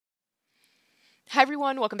Hi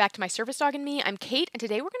everyone, welcome back to My Service Dog and Me. I'm Kate, and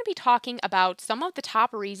today we're going to be talking about some of the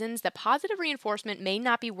top reasons that positive reinforcement may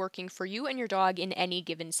not be working for you and your dog in any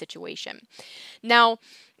given situation. Now,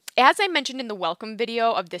 as I mentioned in the welcome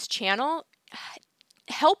video of this channel,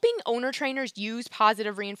 helping owner trainers use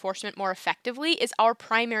positive reinforcement more effectively is our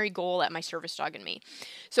primary goal at My Service Dog and Me.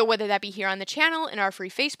 So whether that be here on the channel, in our free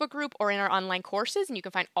Facebook group, or in our online courses, and you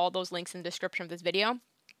can find all those links in the description of this video,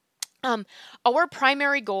 our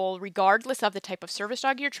primary goal, regardless of the type of service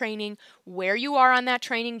dog you're training, where you are on that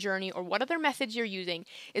training journey, or what other methods you're using,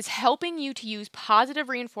 is helping you to use positive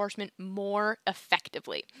reinforcement more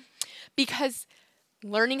effectively. Because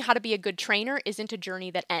learning how to be a good trainer isn't a journey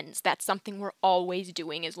that ends. That's something we're always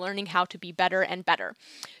doing, is learning how to be better and better.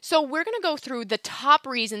 So we're going to go through the top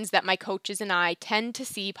reasons that my coaches and I tend to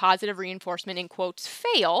see positive reinforcement, in quotes,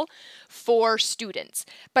 fail for students.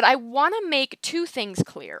 But I want to make two things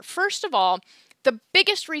clear. First of all, the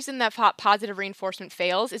biggest reason that positive reinforcement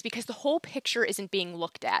fails is because the whole picture isn't being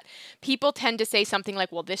looked at. People tend to say something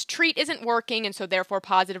like, well, this treat isn't working, and so therefore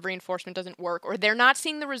positive reinforcement doesn't work, or they're not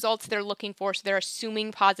seeing the results they're looking for, so they're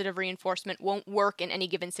assuming positive reinforcement won't work in any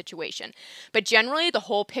given situation. But generally, the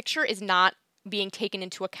whole picture is not being taken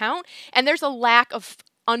into account, and there's a lack of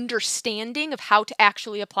understanding of how to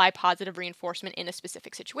actually apply positive reinforcement in a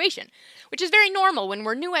specific situation, which is very normal. When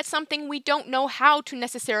we're new at something, we don't know how to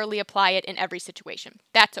necessarily apply it in every situation.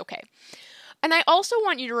 That's okay. And I also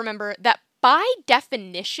want you to remember that by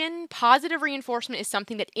definition, positive reinforcement is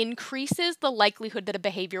something that increases the likelihood that a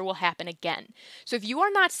behavior will happen again. So if you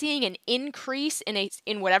are not seeing an increase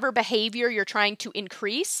in whatever behavior you're trying to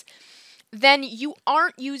increase, then you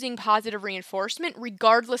aren't using positive reinforcement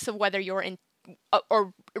regardless of whether you're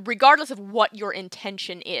or regardless of what your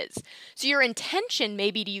intention is. So your intention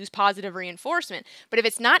may be to use positive reinforcement, but if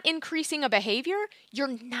it's not increasing a behavior,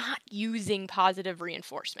 you're not using positive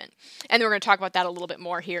reinforcement. And we're going to talk about that a little bit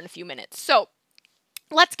more here in a few minutes. So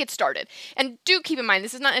let's get started. And do keep in mind,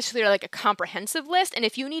 this is not necessarily like a comprehensive list. And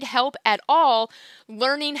if you need help at all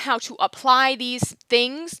learning how to apply these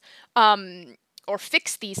things, or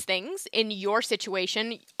fix these things in your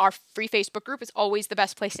situation, our free Facebook group is always the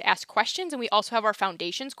best place to ask questions. And we also have our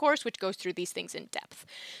foundations course, which goes through these things in depth.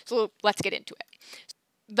 So let's get into it.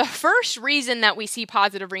 The first reason that we see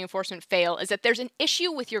positive reinforcement fail is that there's an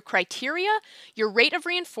issue with your criteria, your rate of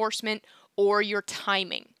reinforcement, or your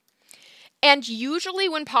timing. And usually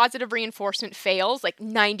when positive reinforcement fails, like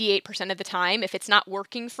 98% of the time, if it's not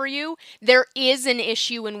working for you, there is an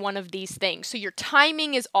issue in one of these things. So your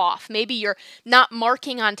timing is off. Maybe you're not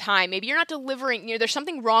marking on time. Maybe you're not delivering, there's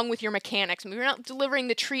something wrong with your mechanics. Maybe you're not delivering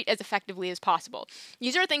the treat as effectively as possible.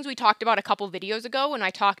 These are things we talked about a couple videos ago when I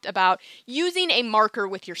talked about using a marker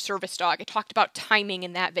with your service dog. I talked about timing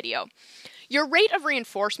in that video. Your rate of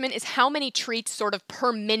reinforcement is how many treats sort of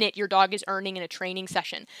per minute your dog is earning in a training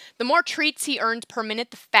session. The more treats he earns per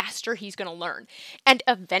minute, the faster he's going to learn. And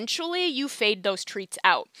eventually you fade those treats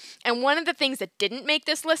out. And one of the things that didn't make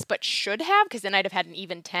this list but should have, because then I'd have had an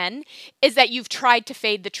even 10, is that you've tried to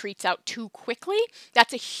fade the treats out too quickly.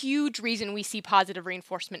 That's a huge reason we see positive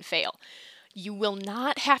reinforcement fail. You will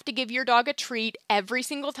not have to give your dog a treat every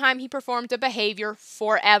single time he performs a behavior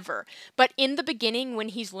forever. But in the beginning, when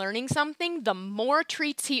he's learning something, the more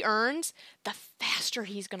treats he earns, the faster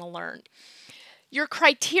he's going to learn. Your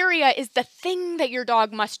criteria is the thing that your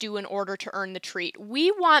dog must do in order to earn the treat.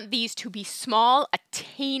 We want these to be small,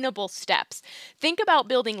 attainable steps. Think about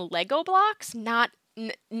building Lego blocks, not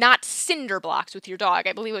cinder blocks with your dog.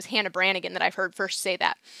 I believe it was Hannah Brannigan that I've heard first say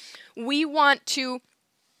that. We want to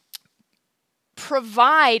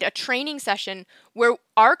provide a training session where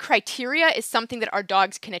our criteria is something that our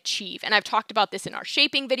dogs can achieve. And I've talked about this in our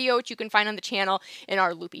shaping video, which you can find on the channel, in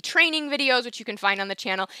our loopy training videos, which you can find on the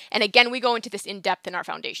channel. And again, we go into this in depth in our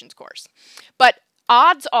foundations course. But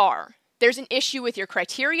odds are there's an issue with your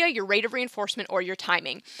criteria, your rate of reinforcement, or your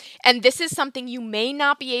timing. And this is something you may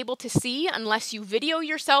not be able to see unless you video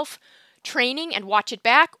yourself training and watch it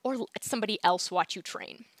back, or let somebody else watch you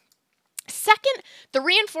train. Second, the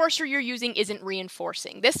reinforcer you're using isn't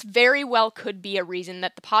reinforcing. This very well could be a reason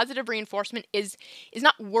that the positive reinforcement is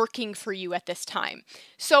not working for you at this time.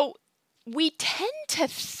 So we tend to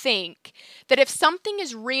think that if something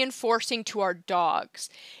is reinforcing to our dogs,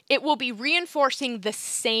 it will be reinforcing the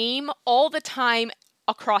same all the time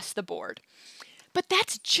across the board. But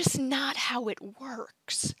that's just not how it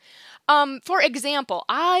works. For example,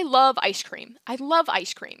 I love ice cream. I love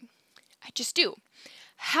ice cream. I just do.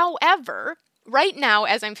 However, right now,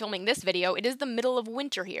 as I'm filming this video, it is the middle of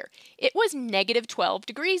winter here. It was -12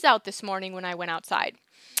 degrees out this morning when I went outside.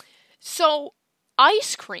 So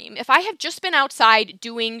ice cream, if I have just been outside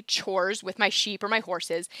doing chores with my sheep or my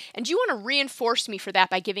horses, and you want to reinforce me for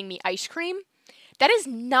that by giving me ice cream, that is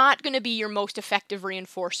not going to be your most effective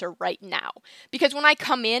reinforcer right now. Because when I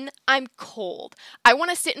come in, I'm cold. I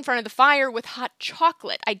want to sit in front of the fire with hot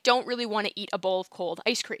chocolate. I don't really want to eat a bowl of cold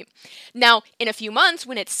ice cream. Now, in a few months,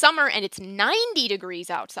 when it's summer and it's 90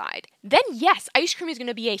 degrees outside, then yes, ice cream is going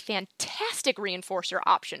to be a fantastic reinforcer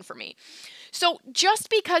option for me. So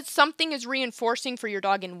just because something is reinforcing for your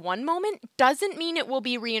dog in one moment doesn't mean it will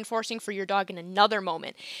be reinforcing for your dog in another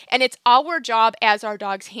moment. And it's our job as our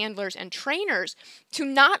dog's handlers and trainers to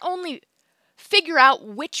not only figure out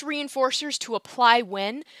which reinforcers to apply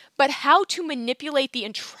when, but how to manipulate the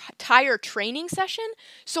entire training session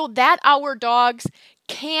so that our dogs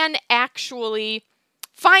can actually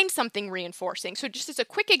find something reinforcing. So just as a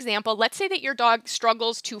quick example, let's say that your dog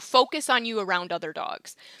struggles to focus on you around other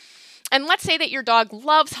dogs. And let's say that your dog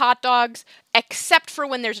loves hot dogs, except for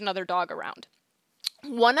when there's another dog around.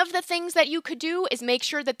 One of the things that you could do is make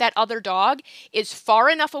sure that that other dog is far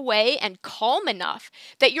enough away and calm enough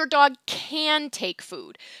that your dog can take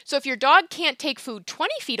food. So if your dog can't take food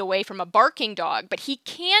 20 feet away from a barking dog, but he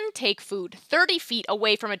can take food 30 feet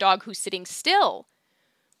away from a dog who's sitting still,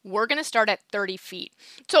 we're going to start at 30 feet.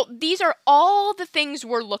 So these are all the things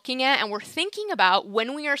we're looking at and we're thinking about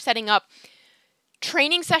when we are setting up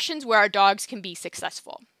training sessions where our dogs can be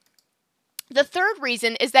successful. The third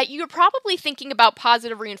reason is that you're probably thinking about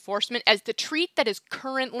positive reinforcement as the treat that is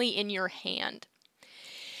currently in your hand.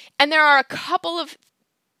 And there are a couple of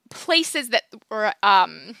places that,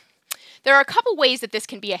 there are a couple ways that this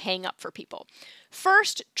can be a hang-up for people.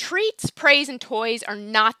 First, treats, praise, and toys are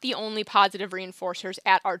not the only positive reinforcers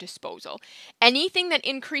at our disposal. Anything that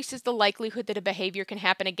increases the likelihood that a behavior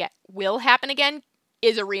will happen again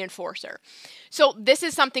is a reinforcer. So this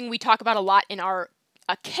is something we talk about a lot in our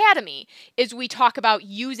academy, is we talk about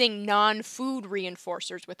using non-food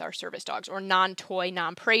reinforcers with our service dogs, or non-toy,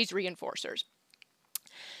 non-praise reinforcers.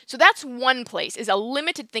 So that's one place, is a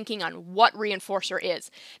limited thinking on what reinforcer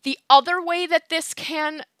is. The other way that this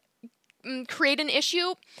can create an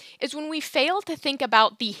issue is when we fail to think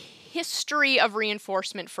about the history of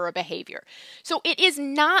reinforcement for a behavior. So it is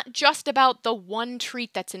not just about the one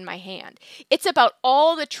treat that's in my hand. It's about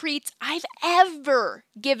all the treats I've ever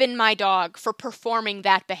given my dog for performing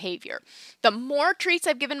that behavior. The more treats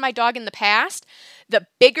I've given my dog in the past, the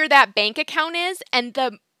bigger that bank account is, and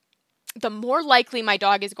the more likely my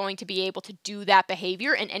dog is going to be able to do that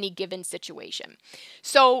behavior in any given situation.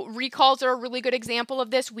 So recalls are a really good example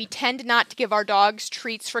of this. We tend not to give our dogs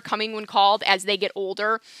treats for coming when called as they get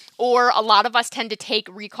older, or a lot of us tend to take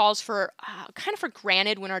recalls for kind of for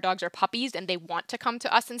granted when our dogs are puppies and they want to come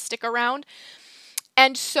to us and stick around.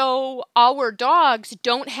 And so our dogs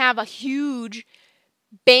don't have a huge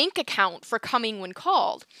bank account for coming when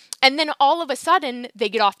called. And then all of a sudden, they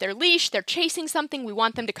get off their leash, they're chasing something, we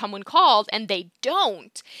want them to come when called, and they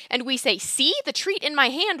don't. And we say, see, the treat in my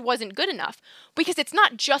hand wasn't good enough. Because it's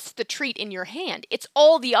not just the treat in your hand, it's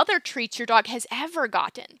all the other treats your dog has ever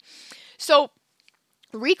gotten. So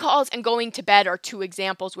recalls and going to bed are two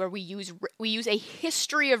examples where we use a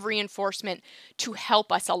history of reinforcement to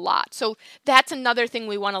help us a lot. So that's another thing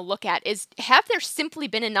we want to look at, is have there simply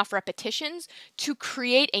been enough repetitions to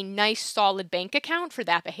create a nice solid bank account for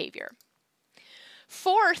that behavior?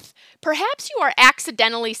 Fourth, perhaps you are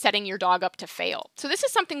accidentally setting your dog up to fail. So this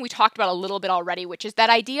is something we talked about a little bit already, which is that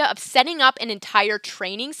idea of setting up an entire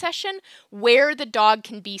training session where the dog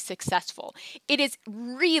can be successful. It is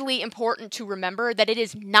really important to remember that it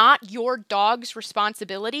is not your dog's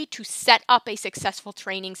responsibility to set up a successful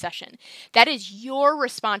training session. That is your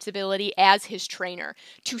responsibility as his trainer,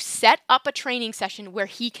 to set up a training session where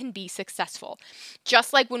he can be successful.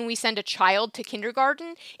 Just like when we send a child to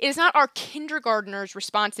kindergarten, it is not our kindergartner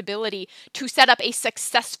responsibility to set up a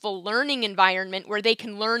successful learning environment where they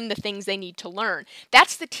can learn the things they need to learn.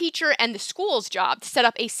 That's the teacher and the school's job, to set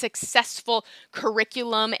up a successful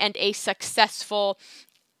curriculum and a successful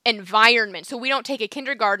environment. So we don't take a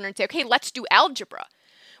kindergartner and say, okay, let's do algebra.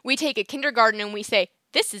 We take a kindergarten and we say,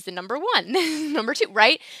 this is the number one, this is number two,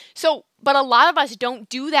 right? So, but a lot of us don't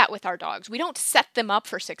do that with our dogs. We don't set them up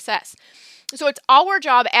for success. So it's our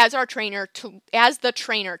job as the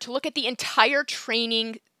trainer, to look at the entire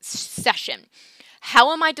training session.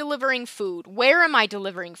 How am I delivering food? Where am I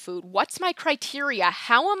delivering food? What's my criteria?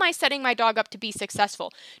 How am I setting my dog up to be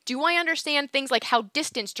successful? Do I understand things like how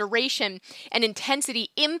distance, duration, and intensity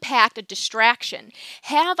impact a distraction?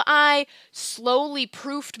 Have I slowly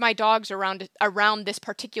proofed my dogs around this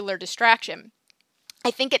particular distraction?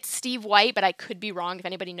 I think it's Steve White, but I could be wrong. If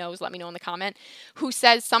anybody knows, let me know in the comment, who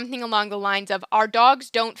says something along the lines of, our dogs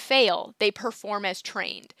don't fail, they perform as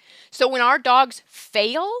trained. So when our dogs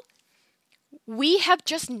fail, we have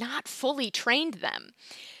just not fully trained them.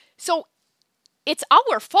 So it's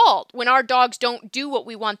our fault when our dogs don't do what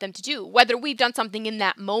we want them to do, whether we've done something in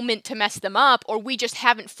that moment to mess them up or we just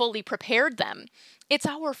haven't fully prepared them. It's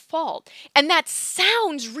our fault. And that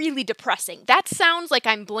sounds really depressing. That sounds like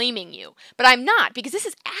I'm blaming you, but I'm not, because this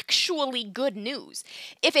is actually good news.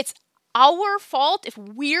 If it's our fault, if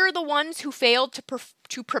we're the ones who failed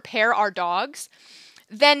to prepare our dogs,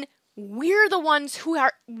 then we're the ones who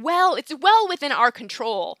are, it's well within our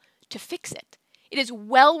control to fix it. It is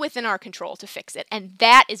well within our control to fix it, and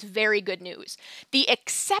that is very good news. The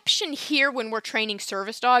exception here when we're training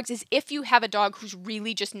service dogs is if you have a dog who's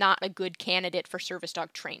really just not a good candidate for service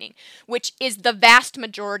dog training, which is the vast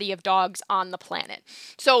majority of dogs on the planet.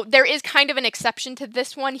 So there is kind of an exception to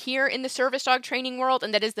this one here in the service dog training world,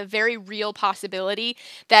 and that is the very real possibility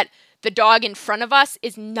that the dog in front of us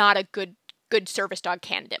is not a good service dog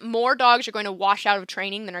candidate. More dogs are going to wash out of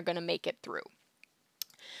training than are going to make it through.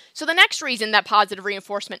 So the next reason that positive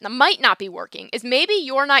reinforcement might not be working is maybe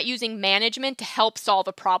you're not using management to help solve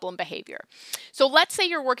a problem behavior. So let's say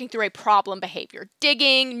you're working through a problem behavior: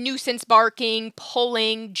 digging, nuisance barking,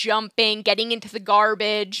 pulling, jumping, getting into the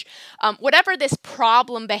garbage, whatever this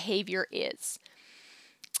problem behavior is.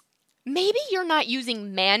 Maybe you're not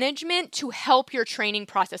using management to help your training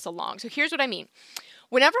process along. So here's what I mean.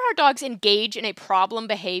 Whenever our dogs engage in a problem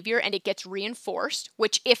behavior and it gets reinforced,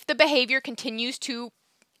 which if the behavior continues to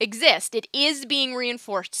exist, it is being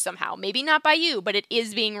reinforced somehow. Maybe not by you, but it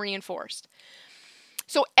is being reinforced.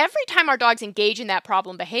 So every time our dogs engage in that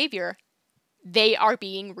problem behavior, they are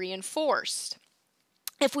being reinforced.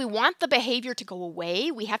 If we want the behavior to go away,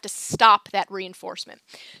 we have to stop that reinforcement.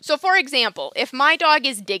 So for example, if my dog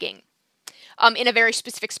is digging in a very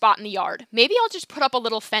specific spot in the yard, maybe I'll just put up a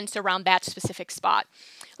little fence around that specific spot,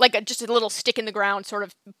 like just a little stick in the ground sort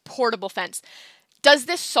of portable fence. Does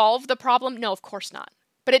this solve the problem? No, of course not.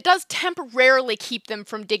 But it does temporarily keep them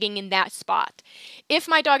from digging in that spot. If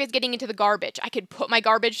my dog is getting into the garbage, I could put my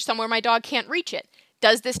garbage somewhere my dog can't reach it.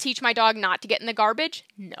 Does this teach my dog not to get in the garbage?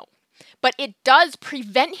 No. But it does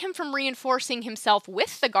prevent him from reinforcing himself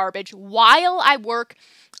with the garbage while I work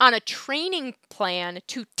on a training plan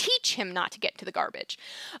to teach him not to get into the garbage.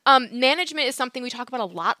 Management is something we talk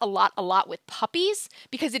about a lot with puppies,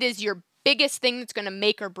 because it is your biggest thing that's going to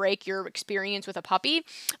make or break your experience with a puppy.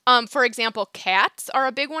 For example, cats are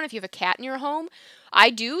a big one. If you have a cat in your home,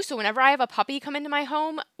 I do. So whenever I have a puppy come into my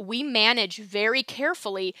home, we manage very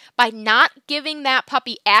carefully by not giving that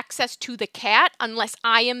puppy access to the cat unless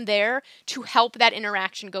I am there to help that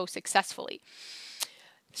interaction go successfully.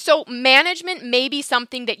 So management may be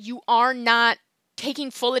something that you are not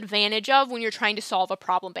taking full advantage of when you're trying to solve a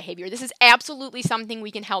problem behavior. This is absolutely something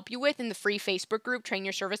we can help you with in the free Facebook group, Train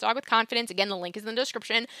Your Service Dog with Confidence. Again, the link is in the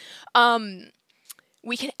description.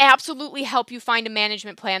 We can absolutely help you find a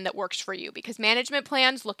management plan that works for you, because management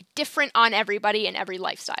plans look different on everybody and every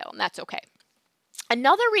lifestyle, and that's okay.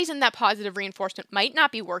 Another reason that positive reinforcement might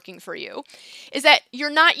not be working for you is that you're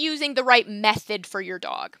not using the right method for your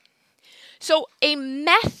dog. So a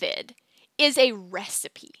method is a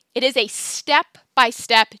recipe. It is a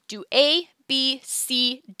step-by-step, do A, B,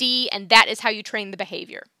 C, D, and that is how you train the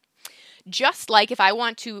behavior. Just like if I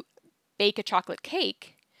want to bake a chocolate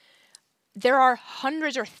cake, there are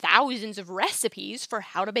hundreds or thousands of recipes for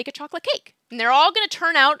how to bake a chocolate cake. And they're all going to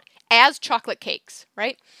turn out as chocolate cakes,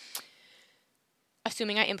 right?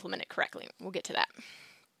 Assuming I implement it correctly. We'll get to that.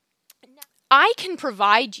 I can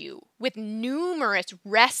provide you with numerous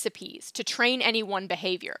recipes to train any one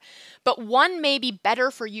behavior, but one may be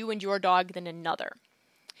better for you and your dog than another.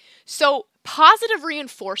 So positive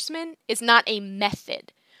reinforcement is not a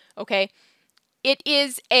method, okay? It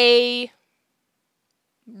is a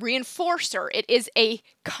reinforcer. It is a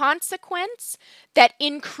consequence that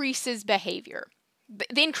increases behavior.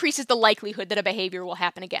 It increases the likelihood that a behavior will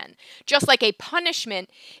happen again. Just like a punishment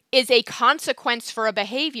is a consequence for a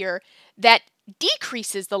behavior that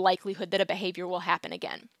decreases the likelihood that a behavior will happen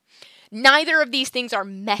again. Neither of these things are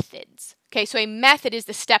methods. Okay, so a method is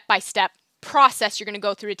the step-by-step process you're going to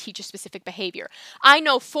go through to teach a specific behavior. I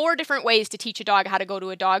know 4 different ways to teach a dog how to go to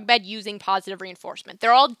a dog bed using positive reinforcement.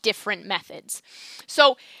 They're all different methods.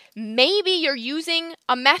 So maybe you're using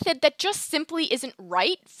a method that just simply isn't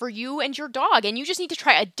right for you and your dog, and you just need to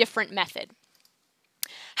try a different method.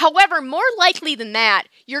 However, more likely than that,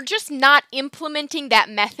 you're just not implementing that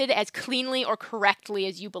method as cleanly or correctly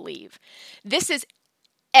as you believe. This is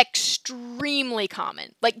extremely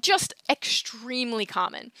common, like just extremely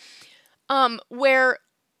common. where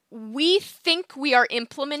we think we are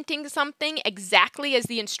implementing something exactly as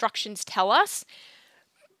the instructions tell us,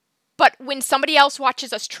 but when somebody else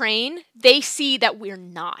watches us train, they see that we're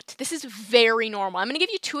not. This is very normal. I'm going to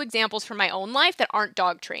give you 2 examples from my own life that aren't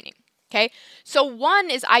dog training. Okay, so one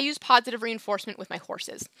is I use positive reinforcement with my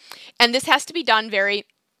horses, and this has to be done it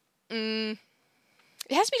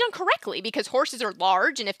has to be done correctly because horses are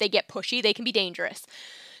large, and if they get pushy, they can be dangerous.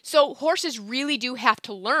 So horses really do have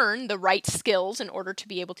to learn the right skills in order to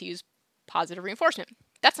be able to use positive reinforcement.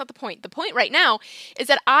 That's not the point. The point right now is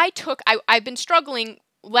that I've been struggling.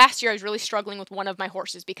 Last year, I was really struggling with one of my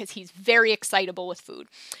horses because he's very excitable with food.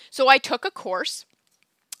 So I took a course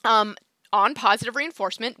on positive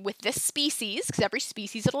reinforcement with this species, because every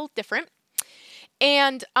species is a little different.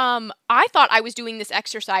 And I thought I was doing this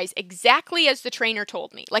exercise exactly as the trainer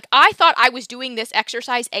told me. Like, I thought I was doing this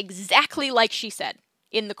exercise exactly like she said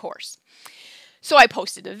in the course. So I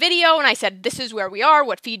posted a video and I said, this is where we are.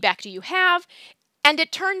 What feedback do you have? And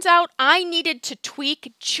it turns out I needed to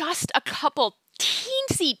tweak just a couple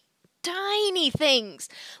teensy tiny things.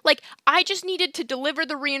 Like, I just needed to deliver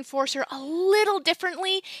the reinforcer a little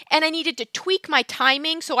differently, and I needed to tweak my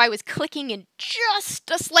timing so I was clicking in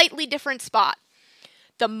just a slightly different spot.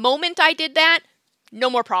 The moment I did that, no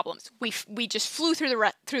more problems. We just flew through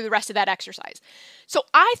the rest of that exercise. So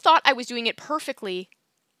I thought I was doing it perfectly,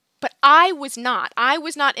 but I was not. I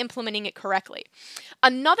was not implementing it correctly.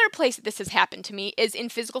 Another place that this has happened to me is in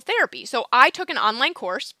physical therapy. So I took an online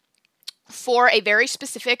course for a very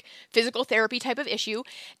specific physical therapy type of issue,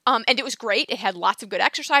 and it was great. It had lots of good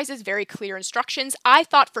exercises, very clear instructions. I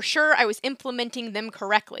thought for sure I was implementing them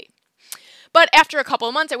correctly. But after a couple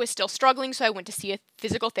of months, I was still struggling, so I went to see a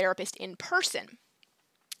physical therapist in person.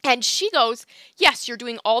 And she goes, yes, you're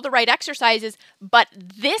doing all the right exercises, but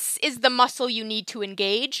this is the muscle you need to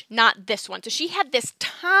engage, not this one. So she had this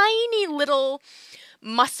tiny little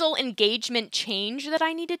muscle engagement change that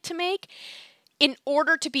I needed to make in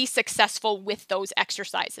order to be successful with those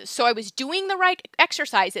exercises. So I was doing the right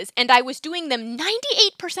exercises, and I was doing them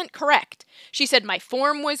 98% correct. She said my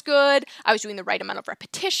form was good, I was doing the right amount of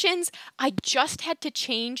repetitions. I just had to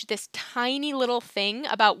change this tiny little thing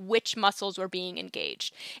about which muscles were being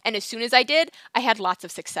engaged. And as soon as I did, I had lots of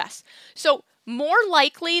success. So more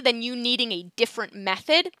likely than you needing a different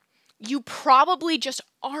method, you probably just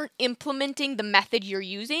aren't implementing the method you're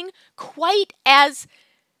using quite as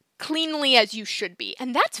cleanly as you should be.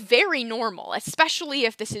 And that's very normal, especially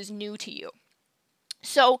if this is new to you.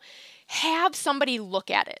 So have somebody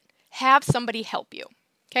look at it. Have somebody help you.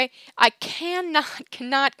 Okay? I cannot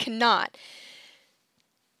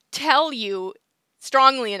tell you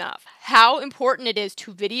strongly enough how important it is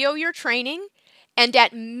to video your training and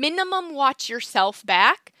at minimum watch yourself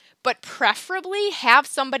back, but preferably have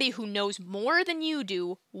somebody who knows more than you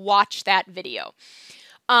do watch that video.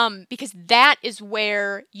 Because that is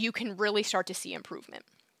where you can really start to see improvement.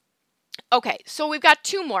 Okay, so we've got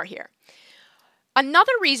 2 more here.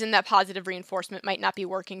 Another reason that positive reinforcement might not be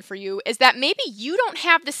working for you is that maybe you don't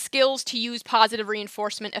have the skills to use positive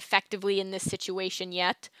reinforcement effectively in this situation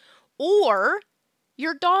yet, or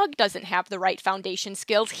your dog doesn't have the right foundation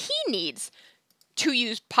skills he needs to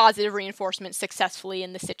use positive reinforcement successfully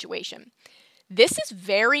in this situation. This is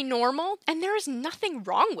very normal, and there is nothing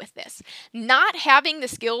wrong with this. Not having the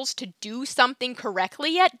skills to do something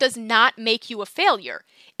correctly yet does not make you a failure.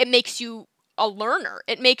 It makes you a learner.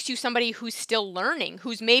 It makes you somebody who's still learning,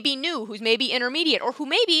 who's maybe new, who's maybe intermediate, or who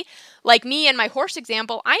maybe, like me and my horse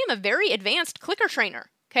example, I am a very advanced clicker trainer,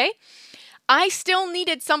 okay? I still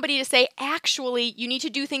needed somebody to say, actually, you need to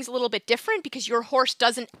do things a little bit different because your horse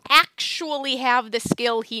doesn't actually have the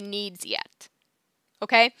skill he needs yet,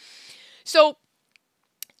 okay? So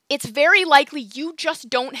it's very likely you just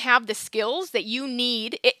don't have the skills that you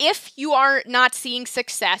need if you are not seeing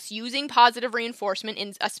success using positive reinforcement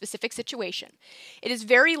in a specific situation. It is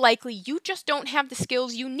very likely you just don't have the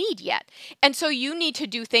skills you need yet. And so you need to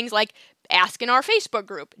do things like ask in our Facebook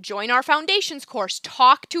group, join our foundations course,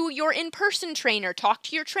 talk to your in-person trainer, talk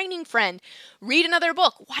to your training friend, read another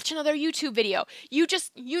book, watch another YouTube video. You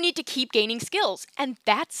need to keep gaining skills, and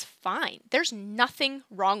that's fine. There's nothing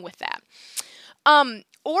wrong with that.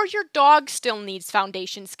 Or your dog still needs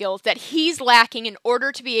foundation skills that he's lacking in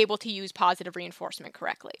order to be able to use positive reinforcement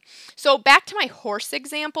correctly. So back to my horse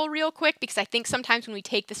example real quick, because I think sometimes when we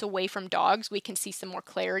take this away from dogs, we can see some more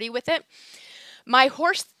clarity with it. My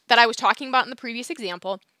horse that I was talking about in the previous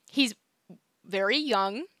example, he's very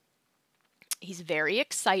young, he's very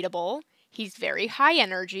excitable, he's very high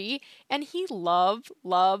energy, and he loves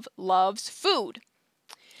food.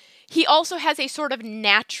 He also has a sort of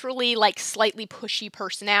naturally, slightly pushy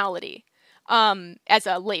personality. as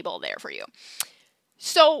a label there for you.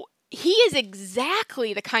 So he is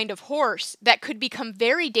exactly the kind of horse that could become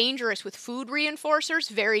very dangerous with food reinforcers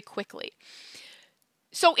very quickly.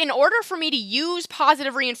 So in order for me to use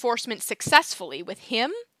positive reinforcement successfully with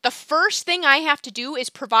him, the first thing I have to do is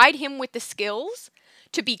provide him with the skills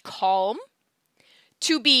to be calm,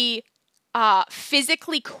 to be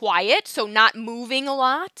physically quiet, so not moving a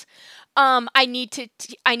lot. I needed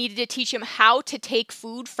to teach him how to take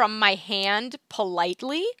food from my hand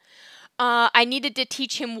politely. I needed to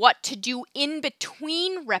teach him what to do in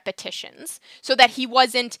between repetitions so that he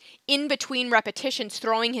wasn't in between repetitions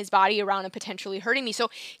throwing his body around and potentially hurting me.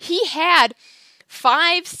 So he had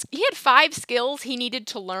five skills he needed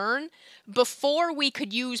to learn before we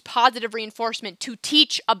could use positive reinforcement to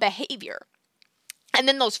teach a behavior. And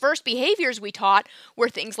then those first behaviors we taught were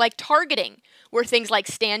things like targeting, were things like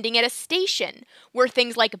standing at a station, were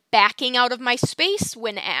things like backing out of my space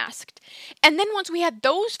when asked. And then once we had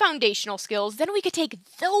those foundational skills, then we could take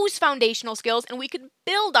those foundational skills and we could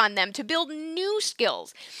build on them to build new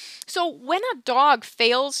skills. So when a dog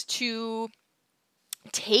fails to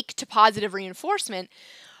take to positive reinforcement,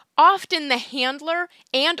 often the handler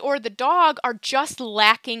and or the dog are just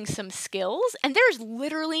lacking some skills, and there's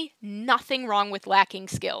literally nothing wrong with lacking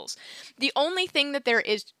skills. The only thing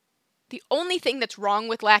that's wrong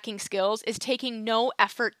with lacking skills is taking no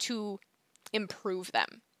effort to improve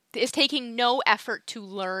them. Is taking no effort to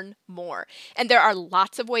learn more. And there are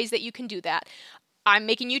lots of ways that you can do that. I'm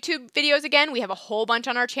making YouTube videos again. We have a whole bunch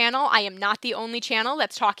on our channel. I am not the only channel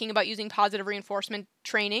that's talking about using positive reinforcement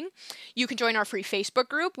training. You can join our free Facebook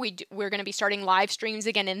group. We're going to be starting live streams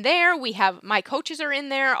again in there. My coaches are in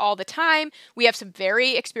there all the time. We have some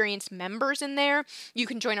very experienced members in there. You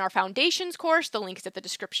can join our foundations course. The link is at the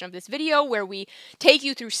description of this video, where we take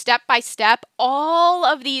you through step by step all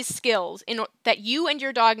of these skills that you and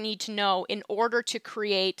your dog need to know in order to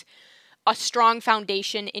create a strong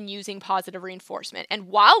foundation in using positive reinforcement. And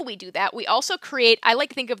while we do that, we also create, I like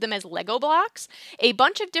to think of them as Lego blocks, a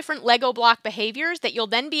bunch of different Lego block behaviors that you'll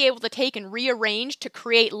then be able to take and rearrange to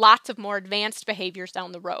create lots of more advanced behaviors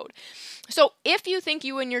down the road. So if you think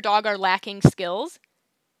you and your dog are lacking skills,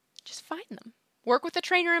 just find them. Work with a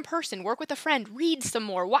trainer in person, work with a friend, read some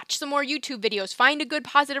more, watch some more YouTube videos, find a good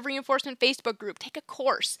positive reinforcement Facebook group, take a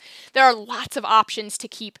course. There are lots of options to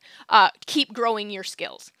keep growing your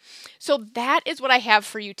skills. So that is what I have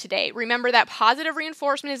for you today. Remember that positive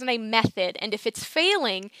reinforcement isn't a method, and if it's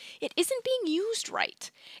failing, it isn't being used right.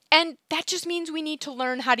 And that just means we need to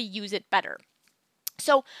learn how to use it better.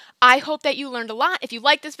 So I hope that you learned a lot. If you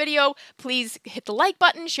like this video, please hit the like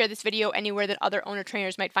button, share this video anywhere that other owner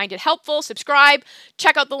trainers might find it helpful, subscribe,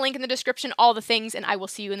 check out the link in the description, all the things, and I will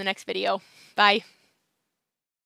see you in the next video. Bye.